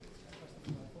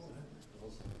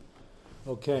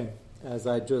Okay, as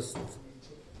I just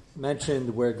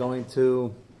mentioned, we're going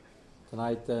to,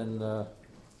 tonight and a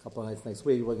couple of nights next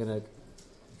week, we're going to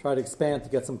try to expand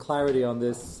to get some clarity on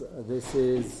this. This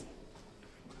is,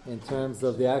 in terms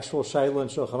of the actual Shaila and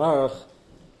Shulchan Aruch,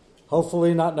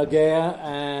 hopefully not Nagea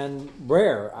and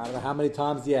rare. I don't know how many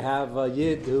times do you have a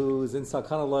Yid who's in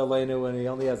Sakana Lo'aleinu and he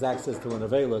only has access to an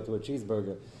Avela, to a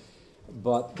cheeseburger.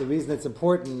 But the reason it's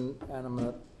important, and I'm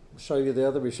going to show you the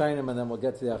other Rishonim and then we'll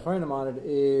get to the Achronim on it,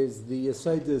 is the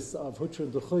Yesodis of Hutra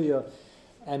and Duchuya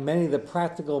and many of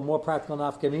the more practical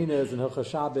nafkaminas and Hilchos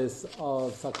Shabbos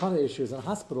of Sakana issues in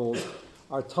hospitals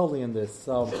are totally in this.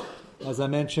 So, as I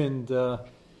mentioned,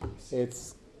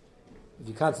 it's if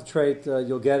you concentrate,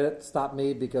 you'll get it. Stop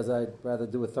me because I'd rather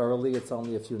do it thoroughly. It's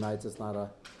only a few nights. It's not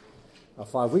a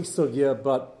 5 week sugya,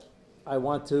 but I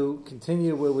want to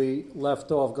continue where we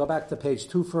left off. Go back to page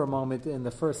 2 for a moment in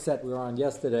the first set we were on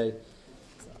yesterday.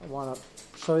 I want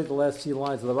to show you the last few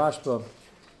lines of the Rashba.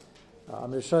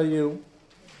 I'm going to show you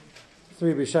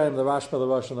 3 Rishonim, the Rashba, the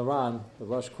Rosh, and the Ran. The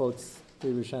Rosh quotes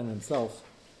 3 Rishonim himself,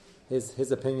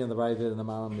 his opinion, the Ravid, and the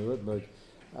Maram Rudberg.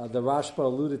 The Rashba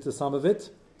alluded to some of it,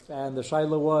 and the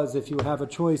Shaila was, if you have a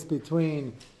choice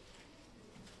between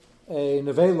a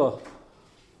Nevela,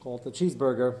 called a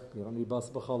cheeseburger, you don't need bas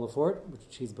b'chala for it, which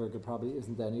a cheeseburger probably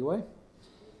isn't anyway,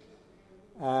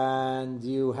 and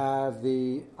you have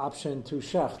the option to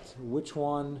shecht. Which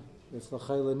one, if the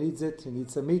chayla needs it, he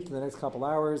needs some meat in the next couple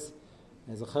hours,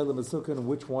 as a chayla b'sukkah,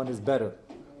 which one is better?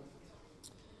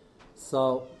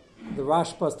 So the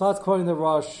Rashba starts quoting the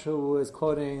Rosh, who is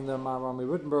quoting the Marami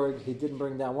Rittenberg. He didn't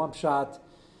bring down one pshat,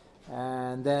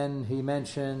 and then he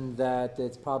mentioned that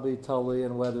it's probably totally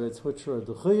in whether it's Hutra or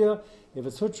Duchuya. If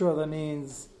it's Hutra, that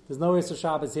means there's no Yisra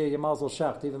Shabbos here, you might as well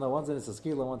shecht, even though one's in a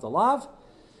skila, one's a lav.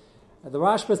 And the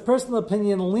Rashba's personal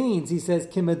opinion leans, he says,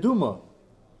 Kimeduma,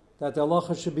 that the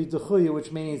halacha should be Duchuya,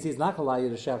 which means he's not going to allow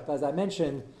you to shecht. As I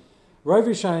mentioned, Rav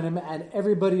Rishonim and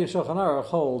everybody in Shulchan Aruch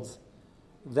holds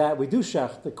that we do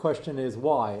shecht. The question is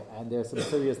why, and there's some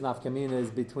serious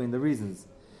nafkaminas between the reasons.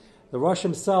 The Rosh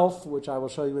himself, which I will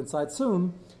show you inside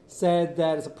soon, said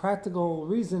that as a practical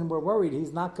reason we're worried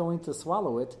he's not going to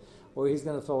swallow it, or he's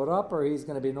going to throw it up, or he's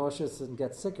going to be nauseous and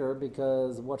get sicker,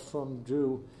 because what from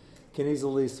Jew can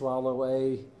easily swallow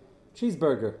a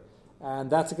cheeseburger? And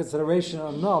that's a consideration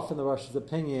enough, in the Rosh's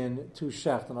opinion, to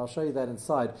shecht, and I'll show you that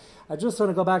inside. I just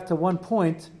want to go back to one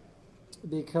point,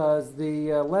 because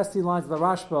the last 3 lines of the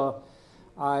Rashba,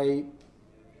 I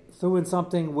threw in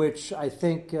something which I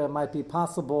think might be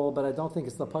possible, but I don't think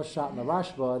it's the Pashat in the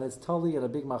Rashba, and it's totally in a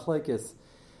big machlekes.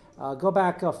 Go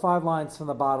back 5 lines from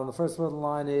the bottom. The first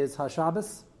line is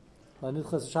HaShabbos.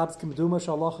 HaShabbos Kimduma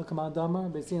Shalacha Command Damar.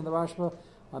 You see in the Rashba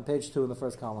on page 2 in the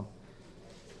first column.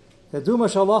 Keduma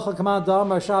Shalacha Command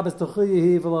Damar Shabbos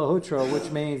Tuchiyi V'lo Hutra,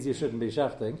 which means you shouldn't be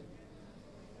shechting.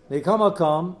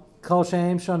 Mekamakam Kol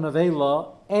Shem Shan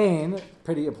Nevela Ein,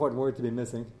 pretty important word to be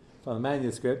missing from the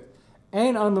manuscript.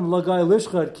 Ein Amim Lagai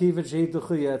Lishchad Kivin Shehi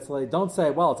Duchuya. It's like, don't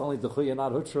say, well, it's only Duchuya,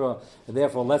 not Hutra, and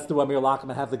therefore let's do Amir Lakim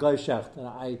and have the guy shecht. And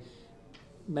I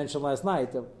mentioned last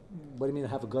night, what do you mean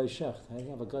have a guy shecht? How do you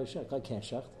have a guy shecht? Guy can't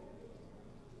shecht.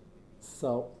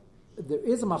 So there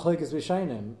is a machlekes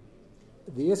Rishonim.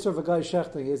 The Isra of a guy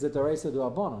shechting is that Deraisa du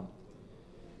Abanon.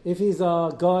 If he's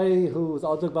a guy who's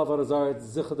Aduk Bavarazar,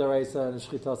 it's Zichah Deraisa and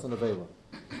Shchitas and Avela.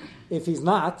 If he's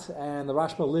not, and the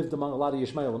Rashba lived among a lot of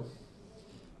Yishmaelim,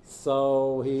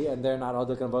 so and they're not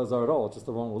Aduk and Bavarazar at all, it's just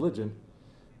the wrong religion.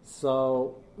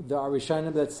 So there are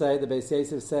Rishonim that say, the Beis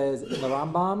Yosef says in the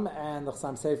Rambam, and the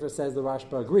Chassam Sefer says the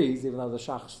Rashba agrees, even though the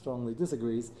Shach strongly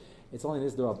disagrees, it's only an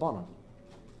Isra Abanon.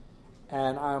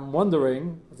 And I'm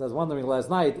wondering, as I was wondering last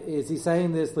night, is he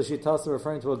saying this, L'shitasa,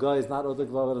 referring to a guy who's not Odek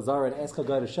Vavadazar, and ask a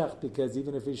guy to shech, because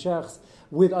even if he shechs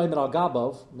with Ayman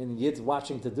al-Gabov, meaning Yid's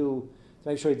watching to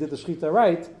make sure he did the shechita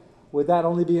right, would that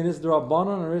only be an Isdar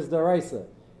Abanon or Isdar Raisa?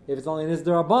 If it's only an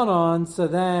Isdar Abanon, so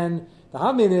then the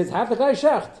Hamin is, have the guy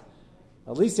shecht.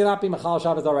 At least you're not being Mechal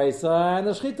Shabbos Daraisa, and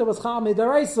the shechita was Chami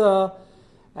Daraisa,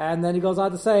 and then he goes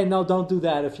on to say, no, don't do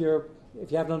that. If you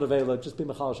have no Nevela, just be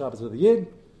Mechal Shabbos with a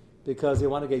Yid, because you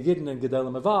want to get Yidden and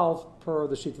Gedalim evolved per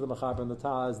the sheet of the Mechaber and the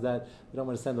Taz, that we don't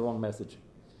want to send the wrong message.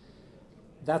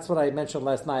 That's what I mentioned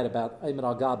last night about Ayman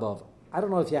al-Gabov. I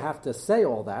don't know if you have to say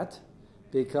all that,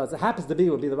 because it happens to be,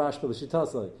 would be the Rashba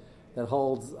L'Shitasa, that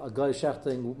holds a guy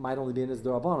shechting might only be in his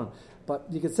Durabanan. But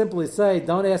you could simply say,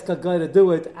 don't ask a guy to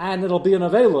do it, and it'll be an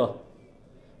Avela.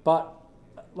 But,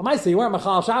 L'maisa, you weren't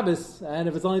Machal Shabbos, and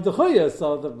if it's only Duchuya,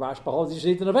 so the Rashba holds you should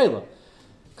eat an Avela.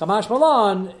 Kamash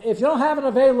Malan, if you don't have an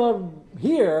Avela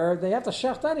here, they have to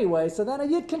shecht anyway, so then a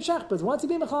Yid can shecht. But once you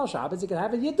be Mechal Shabbos, you can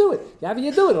have a Yid do it. If you have a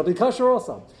Yid do it, it'll be kosher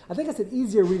also. I think it's an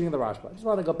easier reading of the Rashba. I just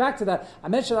want to go back to that. I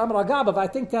mentioned Amar Agab, but I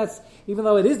think that's, even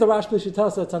though it is the Rashba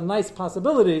Shitasa, it's a nice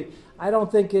possibility. I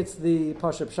don't think it's the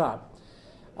Pashup Shot.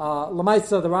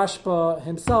 Lamaitza, the Rashba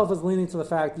himself is leaning to the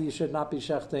fact that you should not be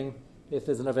shechting if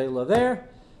there's an Avela there.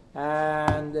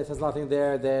 And if there's nothing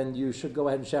there, then you should go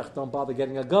ahead and shecht. Don't bother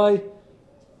getting a guy.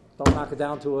 Don't knock it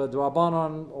down to a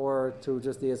Durabanon or to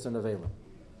just the Yisr Nevela.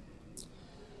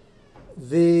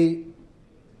 The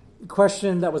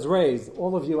question that was raised,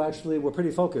 all of you actually were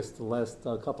pretty focused the last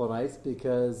couple of nights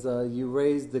because you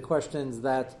raised the questions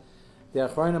that the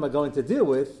Achronim are going to deal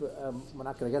with. We're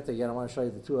not going to get there yet. I want to show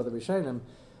you the two other Rishonim.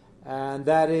 And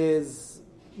that is,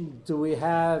 do we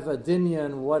have a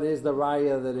dinyan? What is the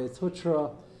raya that it's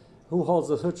hutra? Who holds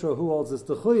the hutra? Who holds this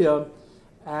techuya?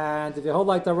 And if you hold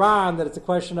like the Ran, that it's a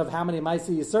question of how many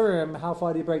Maisi Yisurim, how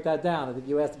far do you break that down? I think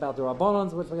you asked about the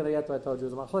Rabbanons, which we're going to get to. I told you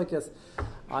it was a Machlekes.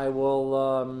 I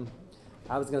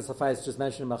was going to suffice just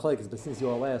mentioning Machlekes, but since you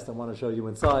all asked, I want to show you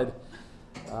inside.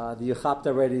 The Yechapt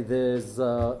already, there's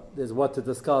what to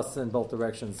discuss in both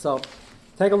directions. So,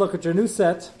 take a look at your new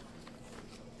set.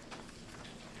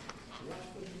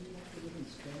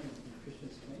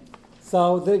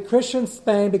 So the Christian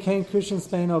Spain became Christian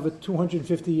Spain over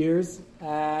 250 years,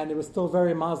 and it was still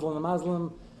very Muslim. The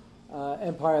Muslim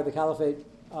empire, the Caliphate,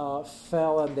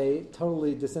 fell and they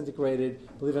totally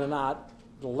disintegrated. Believe it or not,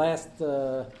 the last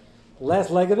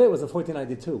leg of it was in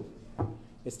 1492.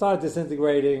 It started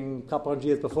disintegrating a couple hundred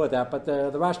years before that, but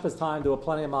the Rashba's time, there were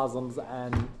plenty of Muslims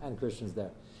and Christians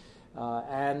there.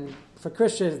 And for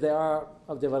Christians, they are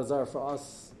of Avodah Zarah. For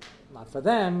us, not for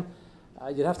them.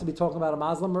 You'd have to be talking about a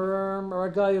Muslim or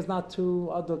a guy who's not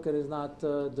too aduk and is not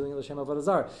doing the Shem of Avodah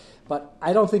Zarah. But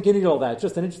I don't think you need all that. It's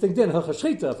just an interesting din. If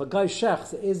a guy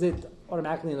shechs, is it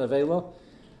automatically an Avela?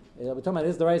 We're talking about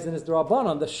is the Reis and is the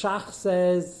Rabbanon. The Shach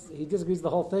says, he disagrees with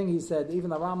the whole thing. He said, even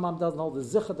the Rambam doesn't hold the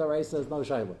Zichat the Reis says no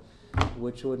Shaila,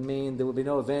 which would mean there would be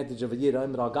no advantage of a Yid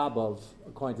Omer al Gabov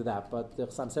according to that. But the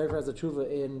Chassam Sofer has a Tshuva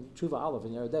in Tshuva Aleph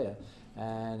in Yerodea,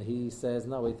 and he says,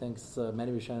 no, he thinks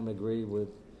many Rishonim agree with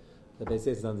the Beis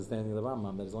Yisrael's understanding of the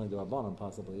Rambam that it's only the Rabbanon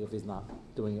possibly if he's not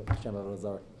doing it Shem Avodah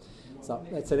Zarah. So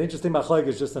it's an interesting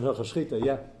machlokes just in Hilchos Shchita,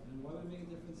 yeah. And why would it make a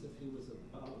difference if he was a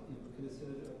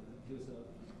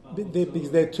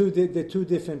Because they're two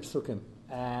different psukim,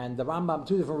 and the Rambam,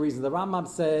 two different reasons. The Rambam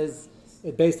says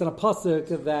it's based on a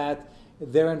pasuk that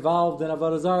they're involved in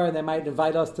Avodah Zarah and they might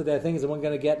invite us to their things and we're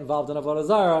going to get involved in Avodah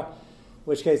Zarah. In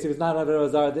which case, if it's not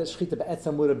Avodah Zarah, the Shechita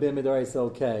Be'etzem would have been Midorais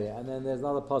okay. And then there's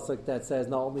another pasuk that says,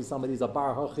 no, only somebody's a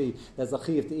bar hochi, there's a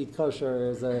chiv to eat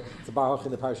kosher, it's a bar hochi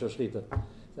in the Parsha Shechita.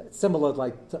 It's similar,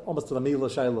 almost to the Mila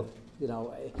Shaila. You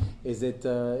know, is it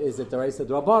the Reis of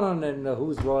Rabbanon and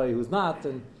who's Roy, who's not,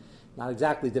 and not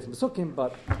exactly different psukim,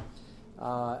 but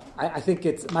I think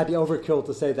it might be overkill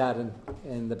to say that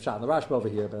in the Pshat and the Rashba over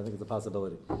here, but I think it's a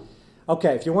possibility.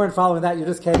 Okay, if you weren't following that, you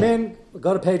just came in,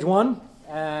 go to page 1.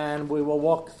 And we will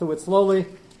walk through it slowly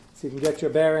so you can get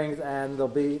your bearings, and there'll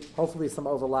be hopefully some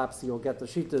overlaps so you'll get the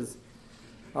shitas.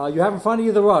 You have in front of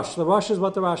you the Rosh. The Rosh is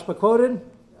what the Rashba quoted.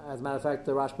 As a matter of fact,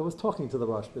 the Rashba was talking to the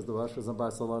Rosh because the Rosh was in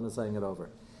Barcelona saying it over.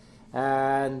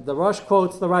 And the Rosh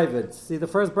quotes the Ravid. See the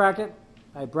first bracket?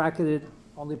 I bracketed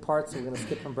only parts, so we're going to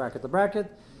skip from bracket to bracket.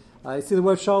 You see the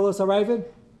word Sholos HaRavid?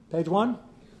 Page 1?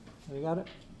 You got it?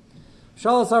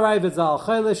 Sholos HaRavid Zal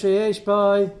Chayla Sheyesh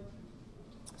B'ay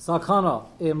Sakana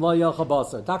im lo yelcha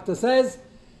basar. Doctor says,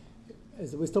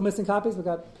 are we still missing copies? We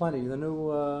got plenty. The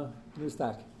new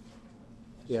stack.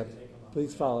 Yeah,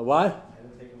 please follow. What? I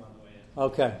didn't take them on the way in.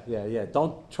 Okay, yeah.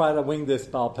 Don't try to wing this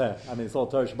Baal Peh. I mean, it's all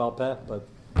Torah Baal Peh, but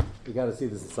you got to see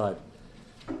this aside.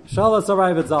 Shalas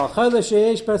arrived zal. Chayla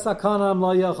sheyesh besakana im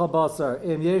lo yelcha basar.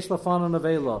 Im yesh lafana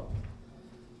nevela.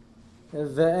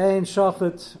 Ve'ein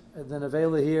shachet. The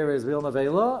nevela here is real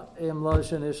nevela. Im lo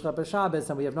shenishcha b'Shabbos,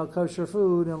 and we have no kosher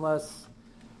food unless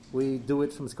we do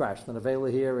it from scratch. The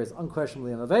nevela here is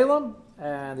unquestionably a nevela,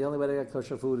 and the only way to get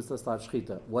kosher food is to start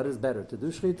shchita. What is better, to do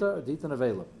shchita or to eat the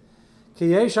nevela? Ki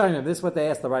yeshayim. This is what they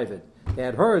asked the Ravid. They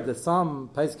had heard that some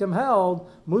Pesachim held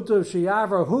mutar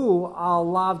shiyaver hu al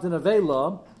lav the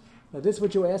nevela. Now, this is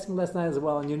what you were asking last night as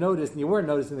well, and you noticed, and you weren't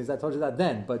noticing these, I told you that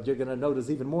then, but you're going to notice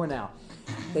even more now.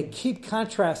 They keep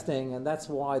contrasting, and that's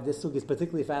why this sugi is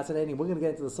particularly fascinating. We're going to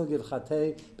get into the sugi of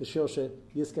Chatei B'Shil She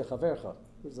Yizkeh Chavercha.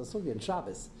 There's a sugi in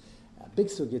Shabbos, a big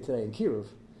sugi today in Kiruv.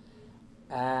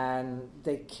 And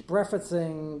they keep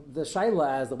referencing the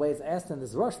Shaila as the way it's asked in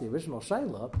this Rosh, the original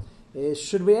Shaila, is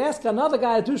should we ask another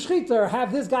guy to do Shechita or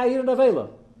have this guy eat an Avela?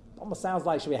 Almost sounds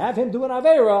like, should we have him do an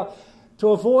Avera to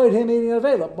avoid him eating an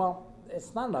Avela. Well,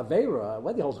 it's not an Avera.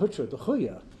 Whether you hold Hutra to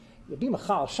Chuya, you be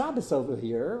Machal Shabbos over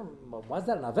here. Well, why is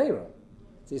that an Avera?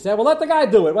 So you say, well, let the guy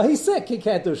do it. Well, he's sick. He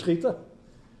can't do Shechita.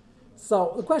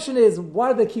 So the question is,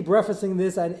 why do they keep referencing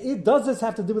this? And does this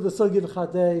have to do with the Sugi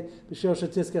V'Chadei B'Shir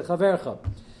Shetiske Chavercha?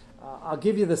 I'll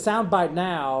give you the soundbite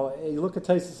now. You look at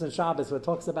Tosfos and Shabbos where it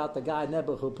talks about the guy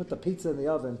Nebuch who put the pizza in the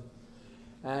oven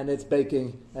and it's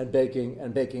baking and baking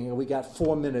and baking, and we got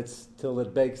 4 minutes till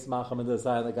it bakes Machem and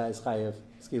the guy's Chayev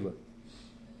Skila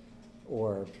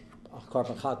or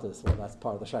Karban Chatas. Well, that's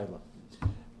part of the Shaila.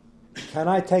 Can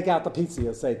I take out the pizza?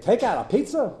 You'll say, take out a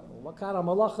pizza? What kind of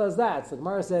malacha is that? So the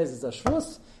Gemara says it's a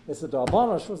shvus, it's a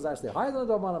d'Rabbanan. Shvus is actually higher than a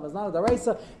d'Rabbanan, it's not a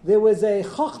d'Oraisa. There was a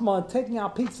chachma taking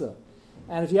out pizza.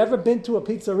 And if you've ever been to a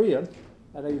pizzeria,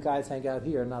 I know you guys hang out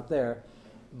here, not there,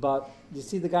 but you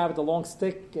see the guy with the long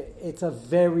stick, it's a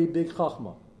very big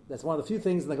chachma. That's one of the few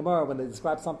things in the Gemara when they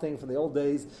describe something from the old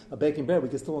days of baking bread, we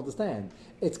can still understand.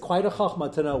 It's quite a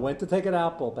chachma to know when to take it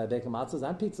out, both by baking matzahs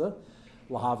and pizza,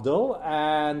 lahavdil,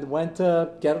 and when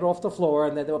to get it off the floor,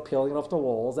 and then they were peeling it off the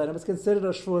walls, and it was considered a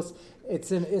shvus.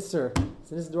 It's an isser.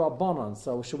 It's an isser d'Rabbanan.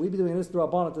 So should we be doing an isser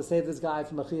d'Rabbanan to save this guy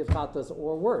from a chiyav chatas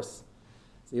or worse?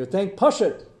 So you would think, push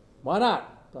it. Why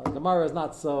not? The Gemara is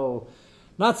not so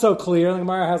clear. The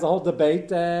Gemara has a whole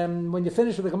debate, and when you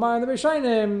finish with the Gemara and the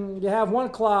Rishonim, you have one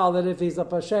klal that if he's a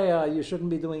pasheya, you shouldn't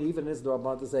be doing even isser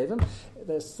d'Rabbanan to save him.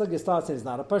 The sugya starts saying he's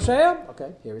not a pasheya.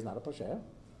 Okay, here he's not a pasheya.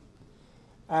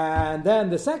 And then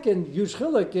the second huge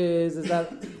chiluk is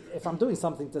that if I'm doing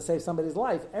something to save somebody's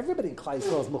life, everybody in Klal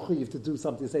Yisrael is mechuyev to do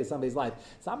something to save somebody's life.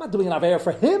 So I'm not doing an avera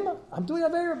for him. I'm not doing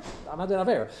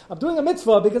avera. I'm doing a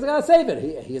mitzvah because I got to save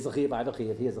it. He is a chiyav, I have a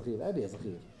chiyav. He is a chiyav, Abby is a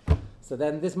chiyav. So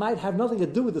then this might have nothing to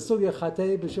do with the sugya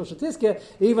chatei b'shil shetiske,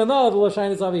 even though the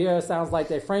Lashanis over here sounds like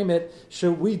they frame it.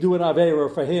 Should we do an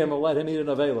avera for him or let him eat an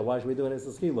avera? Why should we do an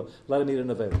ischila? Let him eat an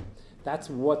avera. That's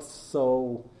what's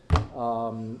so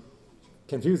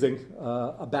confusing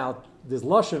about this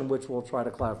lashon, which we'll try to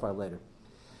clarify later.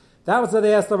 That was what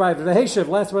they asked the Ravid. The Heshiv,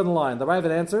 last word in the line. The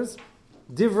Ravid answers,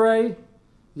 Divrei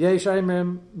yesh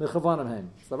aimrim mechavanim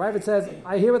heim. So the Ravid says,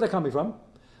 I hear where they're coming from.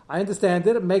 I understand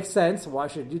it. It makes sense. Why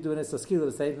should you do an ischila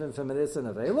to save him from an issa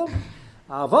and avela?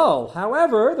 Aval.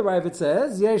 However, the Ravid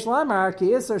says, yesh lamar ki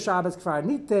isser Shabbos kfar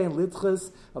nitein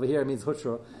litchus. Over here it means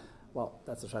hutra. Well,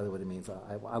 that's actually what it means.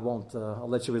 I won't. I'll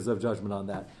let you reserve judgment on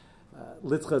that.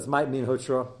 Litchas might mean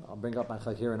hutra. I'll bring up my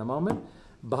chag here in a moment.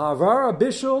 B'havara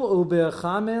bishul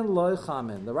u'be'chamin loy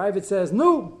chamin. The Ravid says,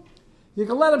 no, you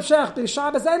can let him shech be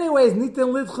Shabbos anyways.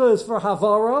 Nitin litchas for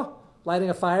havara, lighting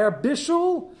a fire.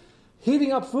 Bishul,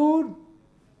 heating up food.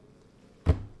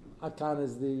 Akan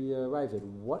is the Ravid.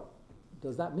 What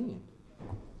does that mean?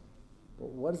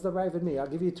 What does the Ravid mean? I'll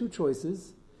give you two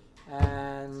choices.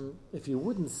 And if you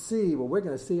wouldn't see what we're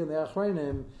going to see in the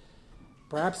Achronim,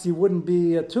 perhaps you wouldn't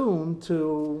be attuned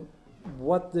to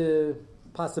what the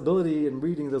possibility in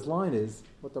reading this line is,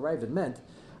 what the Ravid meant.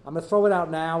 I'm going to throw it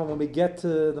out now, and when we get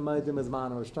to the Ma'adim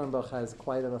Azman, where Sternbach has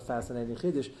quite a fascinating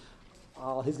Chiddush,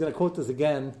 he's going to quote this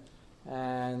again,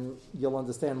 and you'll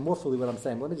understand more fully what I'm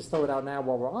saying. Let me just throw it out now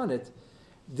while we're on it.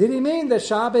 Did he mean that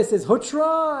Shabbos is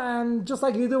Hutra, and just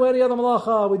like you do any other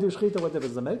Malacha, we do Shechita, whatever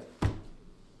is the make?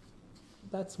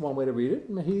 That's one way to read it.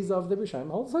 He's of the Rishayim,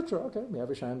 holds Hutra. Okay, we have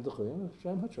Rishayim D'Chuyim,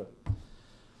 Rishayim Hutra.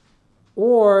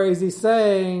 Or is he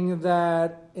saying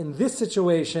that in this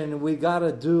situation we got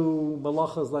to do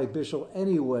malachas like Bishul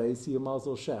anyway, so you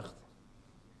mazel shecht?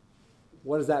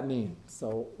 What does that mean?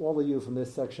 So all of you from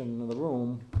this section of the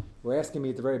room were asking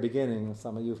me at the very beginning,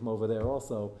 some of you from over there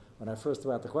also, when I first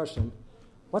threw out the question,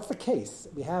 what's the case?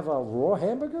 We have a raw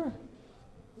hamburger?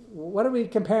 What are we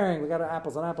comparing? We got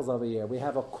apples and apples over here. We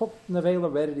have a cooked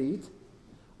nevela ready to eat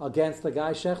against the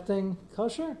guy shechting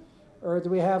kosher? Or do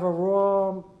we have a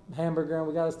raw hamburger and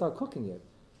we got to start cooking it?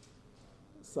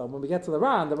 So when we get to the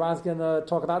Ran's going to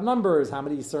talk about numbers. How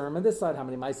many yisurim on this side? How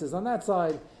many mices on that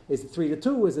side? Is it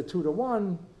 3-2? Is it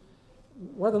 2-1?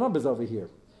 What are the numbers over here?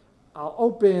 I'll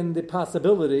open the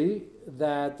possibility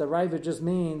that the Ravid just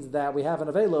means that we have an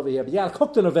avela over here. But yeah,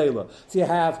 cooked an avela. So you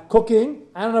have cooking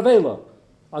and an avela.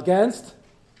 Against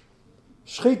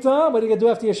shchita, what are you going to do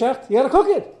after your shecht? You got to cook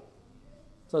it.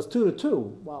 So it's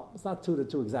 2-2. Well, it's not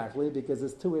 2-2 exactly, because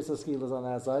there's two isaskilas on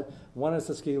that side. One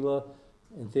isaskila,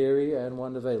 in theory, and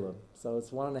one nevela. So it's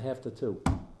 1.5 to 2.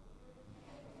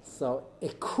 So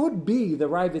it could be the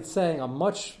Ravid saying a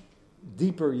much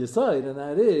deeper yesod, and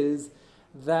that is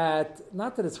that,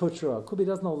 not that it's hutra, it could be he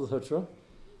doesn't know it's hutra,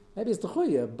 maybe it's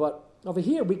techuya, but over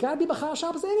here, we got to be B'chal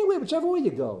Shabbos anyway, whichever way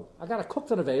you go. I got to cook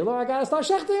the nevela, I got to start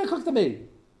shechting and cook the meat.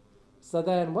 So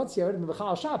then, once you're already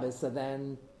B'chal Shabbos, so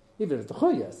then, even if it's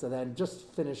Chuya, so then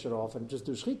just finish it off and just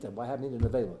do Shechita. Why have need an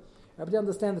Avela? Everybody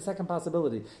understand the second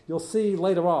possibility. You'll see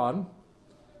later on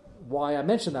why I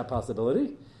mentioned that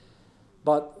possibility.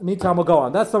 But meantime, we'll go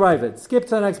on. That's the Ravid. Skip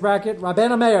to the next bracket.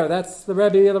 Rabbeinu Meir, that's the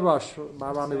Rebbe of the Rosh,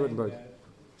 Rami Wittenberg. Is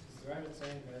the Ravid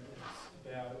saying that it's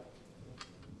about,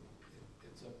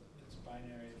 it's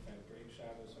binary if I break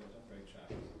Shabbos or don't break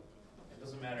Shabbos? It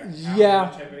doesn't matter how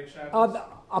much I break Shabbos?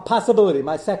 A possibility,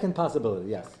 my second possibility,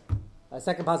 yes. My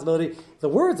second possibility. The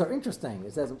words are interesting.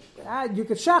 It says, you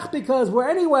could shach because we're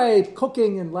anyway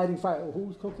cooking and lighting fire.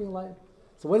 Who's cooking and lighting?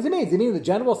 So what does he mean? Does he mean in the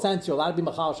general sense you're allowed to be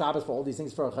Machal Shabbos for all these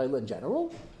things for a Chayla in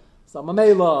general? So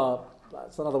Mamela,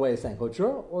 that's another way of saying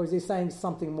Hutra. Or is he saying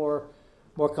something more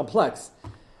complex?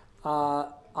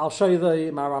 I'll show you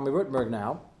the Marami Rutenberg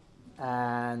now.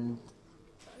 And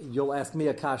you'll ask me,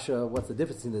 Akasha, what's the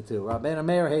difference in the two? Rabbeinu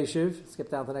Meir Heishiv, skip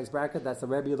down to the next bracket, that's the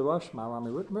Rebbe of the Rosh, Marami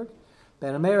Rutenberg.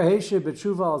 Rabbeinu Meir Heishiv,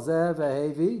 B'tshuva al Zev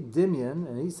Hevi, Dimyan,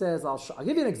 and he says, I'll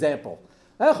give you an example.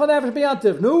 Echon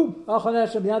Biyantiv,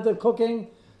 Biyantiv, cooking,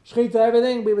 Shechita,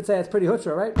 everything, we would say it's pretty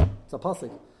Hutra, right? It's a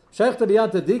pasuk. Shechta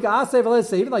Biyantiv, Dika, Aseh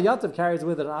V'leseh, even though Yantiv carries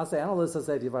with it an Aseh, analyst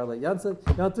say if you violate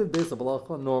Yantiv, this is a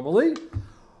balacha normally.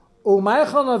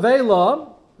 Umaychon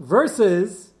Avela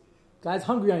versus, guy's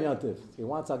hungry on Yantiv. He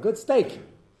wants a good steak.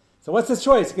 So what's his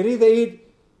choice? He could either eat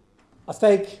a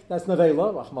steak, that's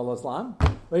Nevela, Rachmal Islam,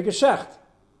 or he could shecht.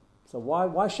 So why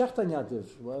shecht on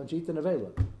Yantiv? Why don't you eat the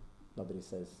Nevela? Nobody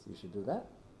says you should do that.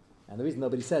 And the reason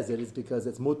nobody says it is because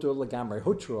it's mutur legamre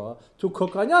hutra to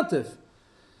cook on Yantiv.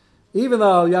 Even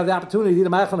though you have the opportunity to eat a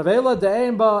Ma'achon Avela,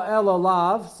 de'ein ba el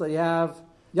olav, so you have,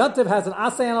 Yantiv has an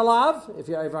asay and a lav, if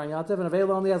you're ever on Yantiv, and Avela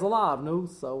only has a lav, no?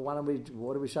 So what are we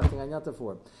shechting on Yantiv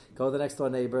for? Go to the next door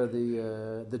neighbor,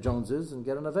 the Joneses, and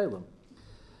get an Avela.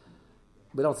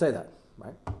 We don't say that,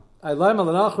 right? Or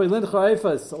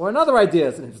another idea,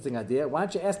 it's an interesting idea. Why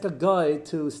don't you ask a guy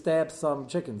to stab some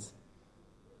chickens?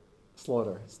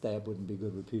 Slaughter. Stab wouldn't be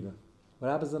good with Peter.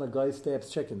 What happens when a guy stabs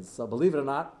chickens? So believe it or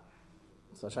not,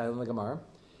 so Shayla in the Gemara,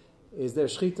 is there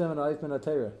shchita and oif min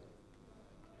ha-Torah?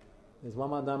 There's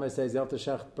one man down says you have to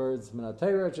shecht birds min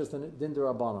ha-Torah, just an din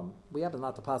d'Rabbanan. We happen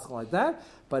not to pass like that,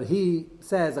 but he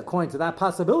says according to that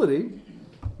possibility,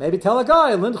 maybe tell a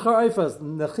guy lindchar oifas.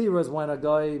 Nechira is when a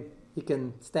guy he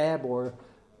can stab or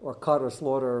cut or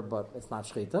slaughter, but it's not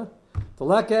shchita. The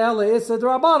lekel is a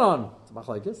d'Rabbanan. It's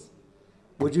machlekes.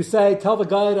 Would you say, tell the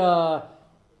guy to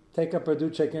take up or do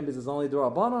chicken because it's only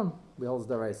d'Rabbanan? We hold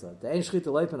the Reisa. The ain't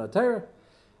shchita leif in a Torah.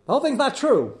 The whole thing's not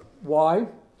true. Why?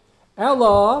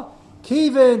 Ella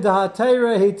kivin da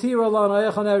Torah hitira lan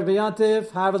ayachan erev b'yantiv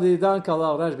havali dan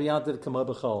kalal resh b'yantiv kama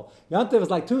b'chol. Yantiv is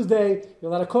like Tuesday.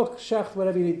 You're allowed to cook, shech,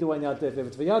 whatever you need to do on Yantiv. If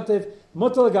it's b'yantiv,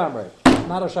 mutal gamre,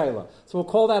 not a shayla. So we'll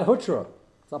call that hutra.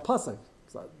 It's a pasuk.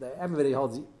 So everybody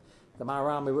holds. The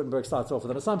Maharami Wittenberg starts off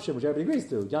with an assumption, which everybody agrees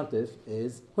to. Yantiv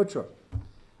is hutra.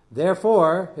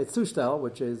 Therefore, it's sushtel,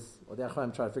 which is, or the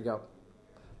Achronim try to figure out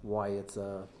why it's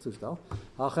sushtel.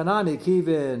 Hachanani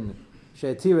kivin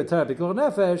she'etira ter b'kol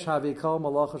nefesh havi kol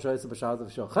malacha she'etz b'shad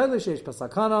v'shol chaylish she'esh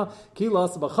pasakana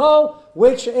kilos b'chol,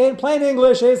 which in plain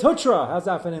English is hutra. How's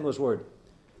that for an English word?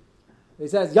 He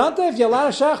says, Yantiv, you're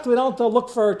allowed to shecht, we don't look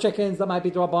for chickens that might be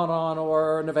drabanan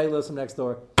or nevelas from next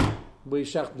door. We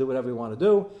shecht, do whatever we want to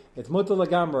do. It's mutar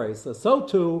legamre. So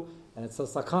too, and it's a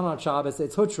sakana on Shabbos,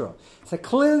 it's hutra. So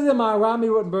clearly the Maharami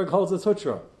Rutenberg holds it's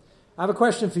hutra. I have a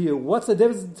question for you. What's the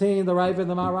difference between the Rav and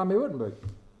the Maharami Rutenberg?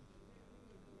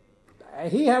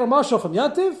 He had a mashal from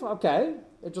Yantiv. Okay,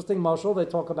 interesting mashal. They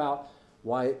talk about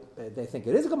why they think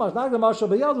it is a good mashal, not a good mashal,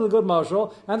 but Yantiv is a good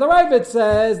mashal. And the Rav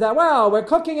says that, well, we're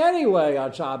cooking anyway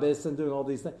on Shabbos and doing all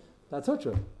these things. That's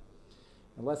hutra.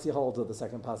 Unless you hold to the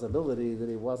second possibility that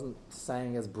he wasn't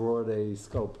saying as broad a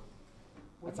scope.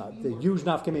 That's the huge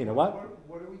nafkamina. What are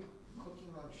we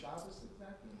cooking on Shabbos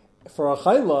exactly? For a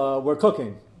chayla, we're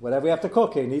cooking. Whatever we have to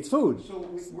cook, he needs food. So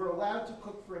we're allowed to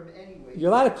cook for him anyway. You're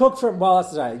allowed to cook for him. Well,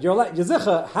 that's right. You're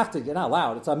zicha have to. You're not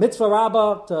allowed. It's a mitzvah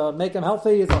rabbah to make him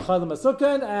healthy. It's a chayla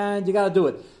masukan, and you got to do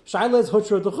it. Shayla is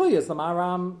hutra d'chuyas. The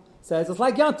Maharam says it's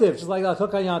like yantiv, just like a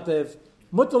cook on yantiv.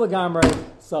 Mutar legamre,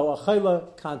 so a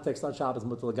chayla context on Shabbos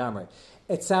mutar legamre.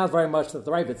 It sounds very much that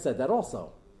the Ravid said that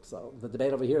also. So the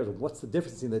debate over here is what's the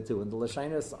difference between the two? And the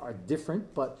Lashanis are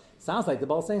different, but it sounds like they're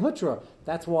both saying hutra.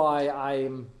 That's why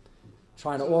I'm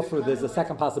trying to offer there's a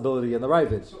second possibility in the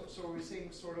Ravid. So we're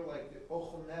saying sort of like the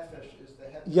ochel nefesh is the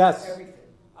head yes. of everything.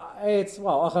 It's,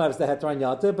 well, ochel nefesh is the heter on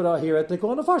Yantiv, but here at the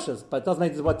Kol Nefashos. But it doesn't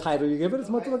matter what title you give it, it's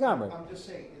mutar legamre. I'm just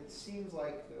saying, it seems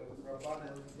like the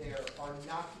Rabbanim there are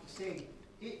not saying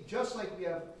just like we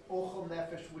have ochel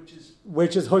nefesh,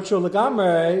 which is hutro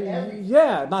legamre,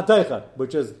 yeah, not deicha,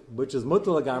 which is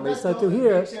mutter legamre. So to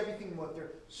here, makes everything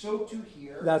mutter. So to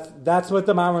here, that's what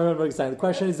the Maimon is saying. The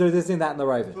question is, there isn't that in the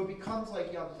Ravid. So it becomes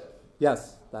like Yom Tov.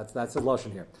 Yes, that's the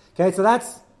lotion here. Okay, so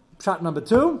that's shot number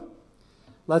 2.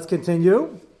 Let's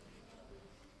continue.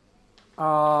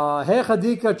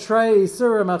 Hechadika trei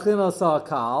isura machina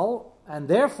sakal, and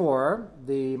therefore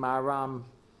the Maharam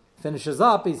finishes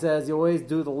up. He says you always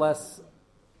do the lesser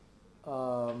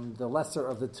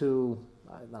of the two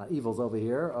not evils over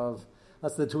here.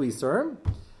 That's the two isurim.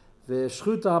 The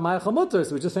shchuta ma'achal mutter.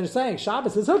 So we just finished saying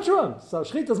Shabbos is hutrum, so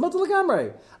shchita is mutter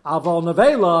legamrei. Aval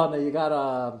nevela. Now you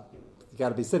gotta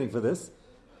be sitting for this.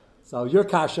 So your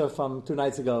kasha from 2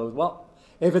 nights ago. Well,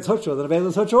 if it's hutrum, then nevela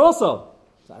is hutrum also.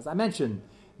 So as I mentioned,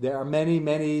 there are many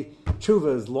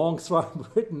tshuvas, long svarim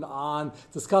written on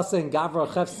discussing Gavra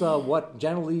Chefsa, what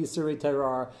generally Yisuri Torah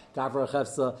are, Gavra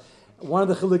Chefsa. One of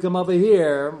the chilukim over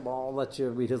here, well, I'll let you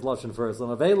read his lashon first.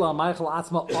 Lion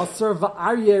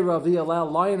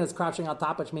is crouching on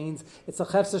top, which means it's a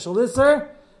Chefsa Shalisser,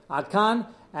 Adkan,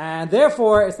 and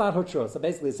therefore it's not Hutro. So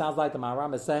basically it sounds like the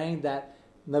Maharam is saying that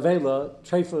Nevela,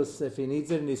 Trefus, if he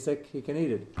needs it and he's sick, he can eat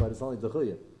it, but it's only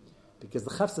Dechuya. Because the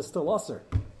Chefsa is still Osir.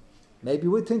 Maybe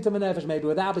with Tintam and Nefesh, maybe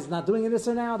without, but he's not doing it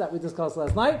Isser now, that we discussed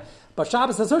last night. But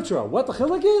Shabbos is Hutro. What the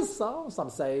Chilik is? So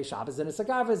some say Shabbos is Isser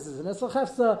Gavos, is an Isser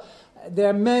Chefsa. There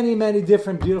are many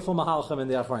different beautiful Mahalchim in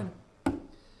the Achronim.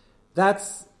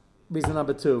 That's reason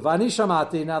number 2. Vani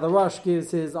Shamati, now the Rosh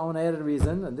gives his own added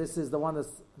reason, and this is the one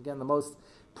that's, again, the most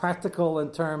practical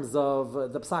in terms of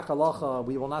the Psak Halacha.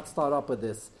 We will not start up with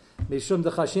this. Mishum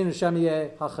dechashin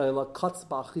shemiyeh hachela katz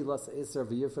ba'achilas iser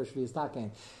v'yirfash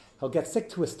v'yistakein. He'll get sick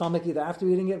to his stomach either after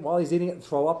eating it, while he's eating it,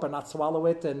 throw up and not swallow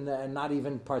it, and not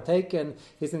even partake, and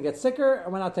he's going to get sicker,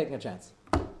 and we're not taking a chance.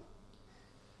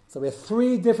 So we have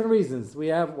 3 different reasons. We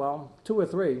have, 2 or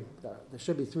 3. There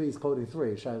should be 3. He's quoting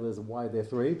 3. Shaila is why they're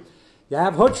 3. You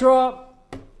have Hutra,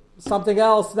 something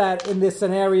else that in this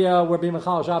scenario we're being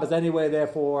Machal Shabbos anyway,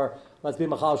 therefore let's be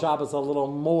Machal Shabbos a little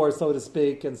more, so to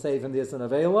speak, and save him the Yisra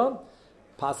Avela,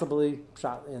 possibly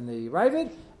shot in the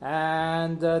Ravid.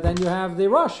 And then you have the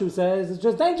Rosh who says it's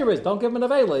just dangerous. Don't give him an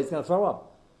Avela. He's going to throw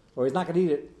up. Or he's not going to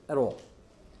eat it at all.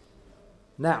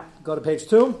 Now, go to page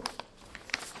 2.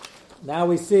 Now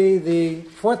we see the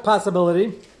 4th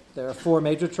possibility. There are 4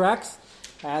 major tracks.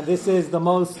 And this is the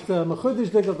most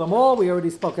mechudish of them all. We already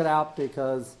spoke it out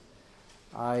because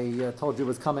I told you it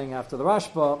was coming after the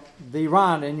Rashba. The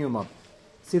Ran in Yuma.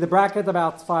 See the bracket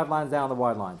about 5 lines down the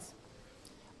wide lines.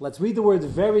 Let's read the words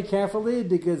very carefully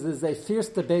because there's a fierce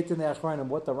debate in the Achronim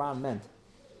what the Ran meant.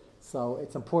 So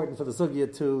it's important for the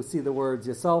Sugya to see the words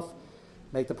yourself,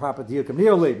 make the proper diukim.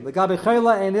 Neoli, l'gabe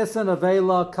chayla enisan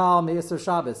avela kal me'isr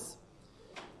Shabbos.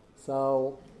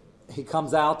 So he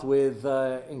comes out with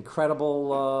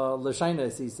incredible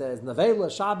l'shainis. He says, Nevela,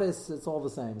 Shabbos, it's all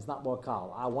the same. It's not more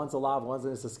kal. One's a lav, one's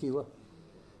an iskila.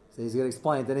 So he's going to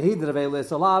explain. Then he did Nevela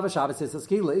is a lav, Shabbos is a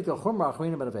skila. Ika chumra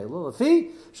achrinim Nevela. Lefi,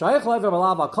 shayach lever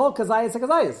b'lav kol kazayis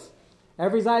kazayis.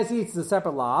 Every zayis eats a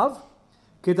separate lav.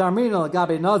 Kidarmina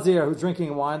l'gabe nazir who's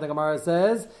drinking wine. The Gemara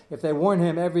says if they warn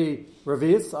him every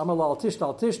revis, amalal tishta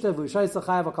al tishta v'ushayis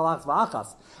chayav v'kalach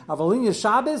v'achas. Avalinya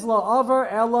Shabbos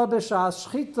la'aver ella b'shas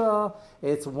shchita.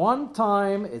 It's one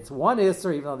time, it's one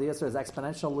Isser, even though the Isser is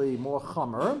exponentially more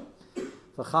chomer.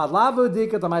 V'chad lavu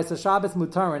dika the Ma'aser Shabbos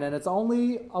mutarin, and it's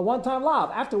only a one-time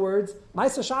lav. Afterwards,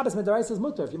 Ma'aser Shabbos midaraisa is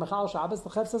mutar. If you machal Shabbos, the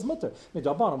chef says mutar.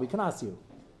 Midabanan, we can ask you.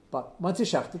 But once you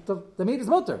shecht it, the meat is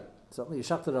mutar. Certainly you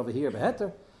shecht it over here,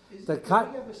 beheter. Do we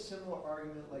have a similar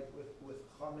argument like with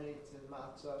chametz and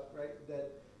matzah, right?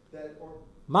 That or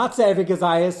matzah every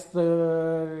gazayis,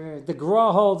 the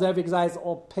Gra holds every gazayis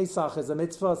all Pesach is a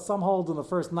mitzvah. Some hold on the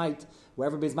first night where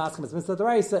everybody's masking is mitzvah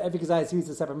deraisa. Every gazayis uses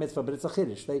a separate mitzvah, but it's a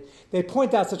chiddush. They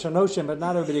point out such a notion, but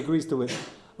not everybody agrees to it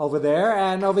over there,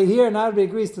 and over here not everybody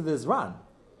agrees to this Ran.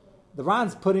 The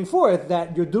Ran's putting forth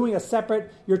that you're doing a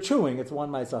separate. You're chewing. It's one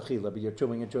ma'asachila, but you're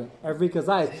chewing and chewing every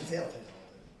gazayis.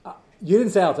 You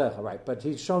didn't say Al Techa, right? But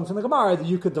he's shown from the Gemara that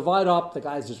you could divide up. The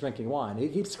guy's just drinking wine. He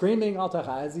keeps screaming Al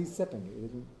Techa as he's sipping. He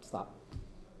didn't stop.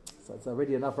 So it's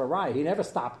already enough for a rye. He never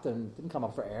stopped and didn't come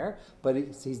up for air. But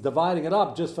he's dividing it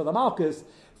up just for the Malkus.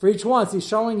 For each one, he's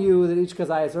showing you that each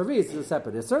Kazayas Ravis is a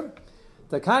separate Isser.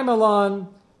 The Kaimalon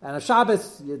and a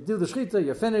Shabbos, you do the Shchita,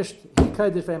 you're finished. He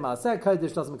Kaddish Ve'Maaseh.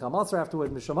 Kaddish doesn't become Asr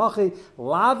afterwards. Mishamachi.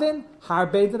 Lavin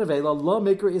Harbeidin Avela Lo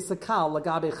Mikra Isakal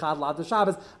Lagabe Chad Lav the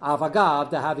Shabbos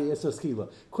Avagav Dehavi Isser Skila.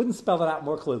 Couldn't spell it out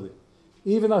more clearly.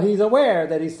 Even though he's aware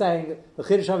that he's saying the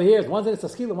Chiddush over here is one's an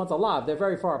Isser Skila, one's a Lav. They're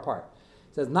very far apart.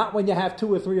 It says not when you have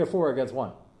 2 or 3 or 4 against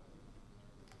 1.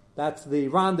 That's the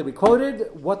Ran that we quoted.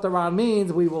 What the Ran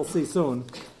means, we will see soon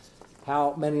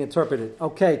how many interpret it.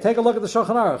 Okay, take a look at the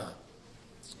Shulchan Aruch.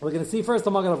 We're going to see first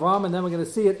the Magen Avraham, and then we're going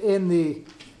to see it in the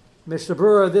Mishnah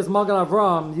Berurah. This Magen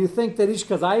Avraham, you think that Ish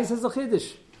Kazayis is a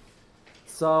Chiddush.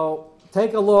 So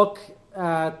take a look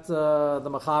at the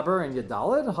Mechaber in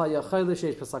Yedalid. Haya Chaylish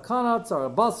Eish Pesakana,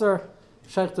 Tzara Basar,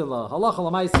 Shechtin La. Halacha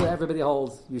Lamaisa, everybody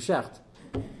holds, you shecht.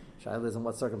 Shaila is in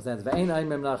what circumstance.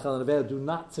 Do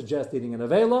not suggest eating an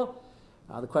avela.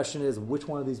 The question is, which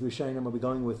one of these Rishonim are we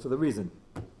going with for the reason?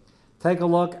 Take a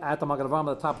look at the Magen Avraham,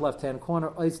 the top left-hand corner.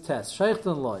 Ois test,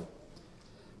 Sheichten loy.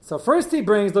 So first he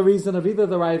brings the reason of either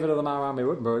the Ravid or the Maharam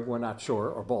Rutenberg, we're not sure,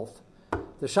 or both.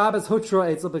 The Shabbos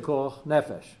Hutra Eitzel B'Koch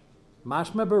Nefesh.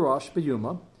 Mashma Barosh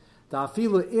B'Yuma.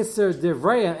 Da'afilu Isser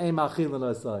Divreya Ein Machilin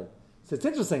Osai. So it's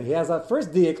interesting, he has that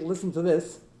first diak, listen to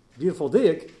this, beautiful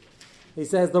diak. He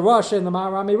says the Rosh in the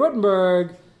Maharami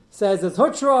Rutenberg says it's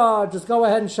Hutra, just go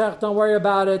ahead and shech, don't worry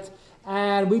about it.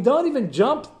 And we don't even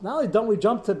jump, not only don't we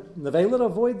jump to Nevela to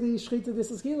avoid the Shechita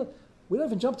Diseskila, we don't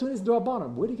even jump to this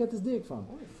Durabanim. Where do you get this dig from?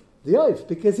 The Oif.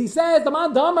 Because he says the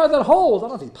Man Damar that holds, I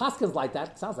don't know if he's Paskins like that,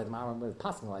 it sounds like the Maharami is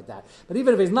Paskin like that. But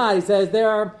even if he's not, he says there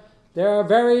are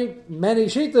very many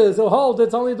Shitas who hold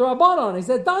it's only Durabanim. He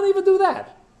said, don't even do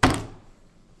that.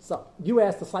 So you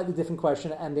asked a slightly different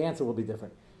question and the answer will be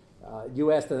different.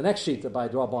 You asked in the next sheet by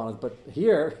Dwarbanan, but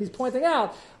here he's pointing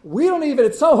out we don't even.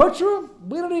 It's so hutra.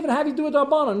 We don't even have you do a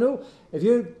Dwarbanan. No, if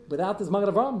you without this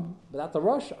Magen Avraham, without the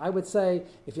Rosh, I would say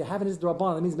if you haven't this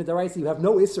Dwarbanan, that means midaraisa. You have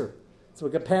no iser. So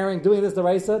we're comparing doing this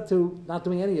deraisa to not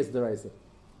doing any iser deraisa.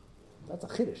 That's a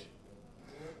chiddush.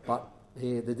 But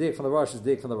the dig from the Rosh is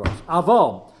dig from the Rosh.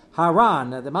 Avol Haran.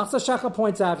 The Machzor Shekel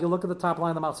points out. If you look at the top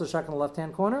line of the Machzor Shekel in the left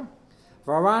hand corner,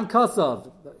 Varan Kosov.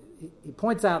 He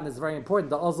points out, and it's very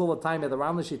important, the Ozol Time, the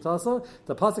Ram Lishitasa,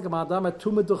 the Pasuk of Adama,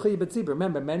 Tuma Duchi Betzibur.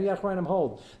 Remember, many Achronim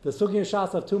hold the Sugi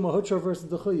Shas of Tuma Hutra versus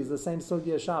Duchi is the same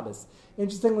Sugi as Shabbos.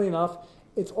 Interestingly enough,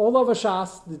 it's all over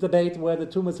Shas, the debate whether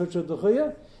Tuma is Hutra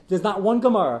Duchi. There's not one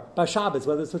Gemara by Shabbos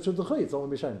whether it's Hutra Duchi, it's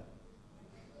only Mishanim.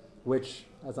 Which,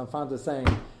 as I'm fond of saying,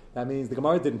 that means the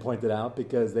Gemara didn't point it out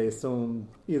because they assume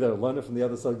either learn it from the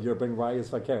other Sugi or bring Rayas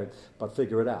Fakert, but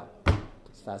figure it out.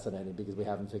 It's fascinating because we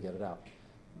haven't figured it out.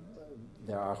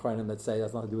 There are Achronim that say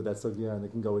that's nothing to do with that sugya and it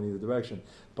can go in either direction.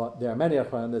 But there are many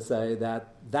Achronim that say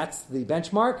that that's the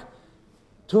benchmark.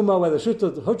 Tuma, whether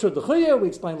Hutra D'chuya, we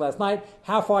explained last night,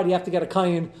 how far do you have to get a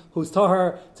Kayin who's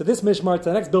Tahar to this Mishmar, to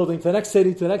the next building, to the next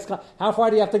city, to the next... How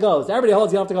far do you have to go? So everybody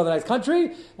holds you have to go to the next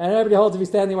country, and everybody holds if you're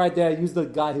standing right there, use the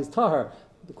guy who's Tahar.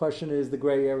 The question is the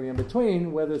gray area in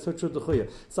between, whether it's Hutra D'chuya.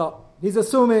 So he's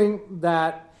assuming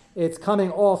that it's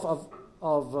coming off of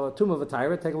Tumah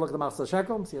V'Taira. Take a look at the Machzor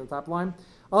Shekel, see the top line.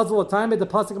 Azul Time the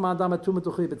Pasuk Ma'adama Tumah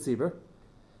Duchi B'Tzibur.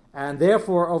 And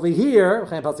therefore, over here,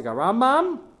 Pasuk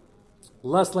Rambam,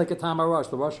 less like a Tamar Rosh.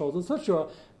 The Rosh holds the Sutra,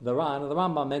 the Ran, and the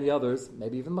Rambam, many others,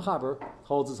 maybe even Mechaber,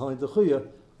 holds his only Duchuya,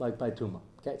 like by Tumah.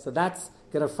 Okay, so that's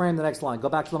going to frame the next line. Go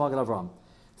back to the Magen Avraham.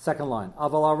 Second line.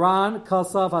 Aval Aran,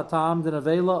 Kasav Hatam,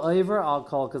 Dinavela, Oiver, Al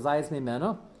Kol Kazayis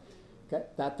Mimena. Okay,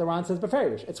 that the Ran says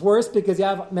beferish. It's worse because you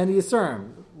have many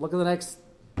Yisurim. Look at the next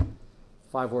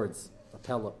 5 words.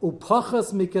 Apella.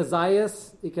 Upachas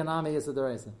mikazayas ikanami is a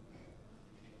deraisa.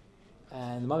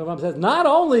 And the Magen Avraham says, not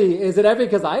only is it every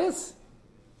kazayas,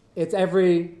 it's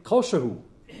every koshahu.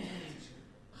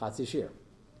 Chatzi shir.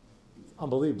 It's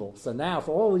unbelievable. So now,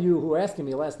 for all of you who were asking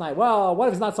me last night, well, what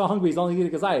if he's not so hungry, he's only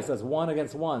eating kazayas? That's 1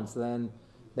 against 1, so then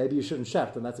maybe you shouldn't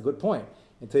shecht, and that's a good point,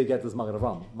 until you get this Magen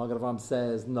Avraham. Magen Avraham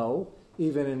says, no,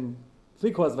 even in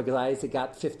 3/4 of a kazayas, it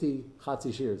got 50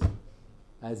 chatzi shirs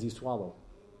as you swallow.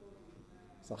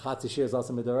 So Chatzi Shir is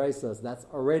also Midaraisa, so that's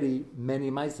already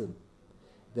many Maisim.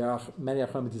 There are many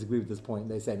Achronim disagree with this point.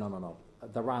 They say, no.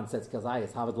 The Ran says,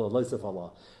 Kazayas, Havad Lo Loisef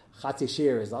Allah. Chatzi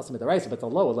Shir is also Midaraisa, but it's a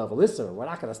lower level Isser. We're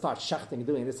not going to start shechting and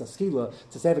doing this Askila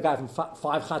to save a guy from 5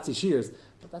 Chatzi Shirs.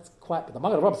 But that's quite, but the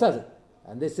Magen Avraham says it.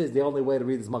 And this is the only way to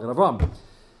read this Magen Avraham.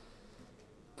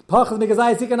 Pachas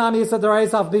Mikazayas Ikanami Yisa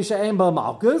Daraisa Av Bisha Eimba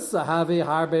Malkus, Havi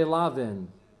Harbe Lavin.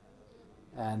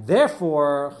 And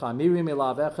therefore, Chamirim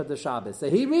Ilav Echad the Shabbos. So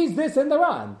he reads this in the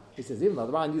Ran. He says, even though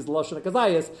the Ran used the Lashon of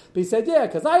Kazayas, but he said, yeah,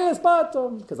 Kazayas, but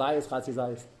Kazayas, Chatzi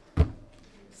Zayas.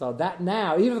 So that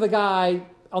now, even if the guy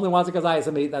only wants a Kazayas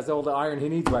of meat, that's all the iron he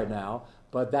needs right now,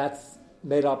 but that's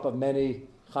made up of many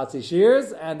Chatzi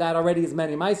Shirs, and that already is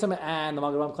many Maisim, and the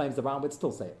Magen Avraham claims the Ran would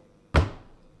still say it.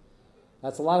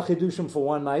 That's a lot of Chidushim for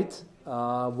one night.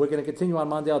 We're going to continue on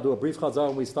Monday. I'll do a brief Chazar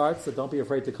when we start, so don't be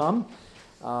afraid to come.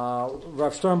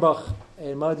 Rav Sternbach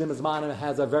in Moedim Zmanim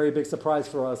has a very big surprise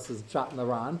for us, is Pshat in the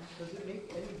Ran. Does it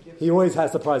make any difference? He always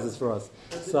has surprises for us.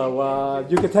 So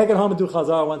you can take it home and do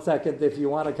Chazar 1 second if you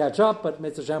want to catch up, but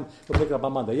Mitzvah Shem will pick it up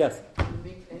on Monday. Yes? Does it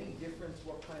make any difference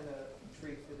what kind of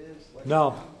treif it is? Like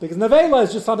No, because Nevela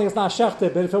is just something that's not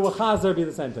Shechted, but if it were Chazar, it'd be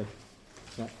the same thing.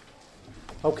 Yeah.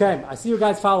 Okay, I see you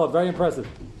guys followed. Very impressive.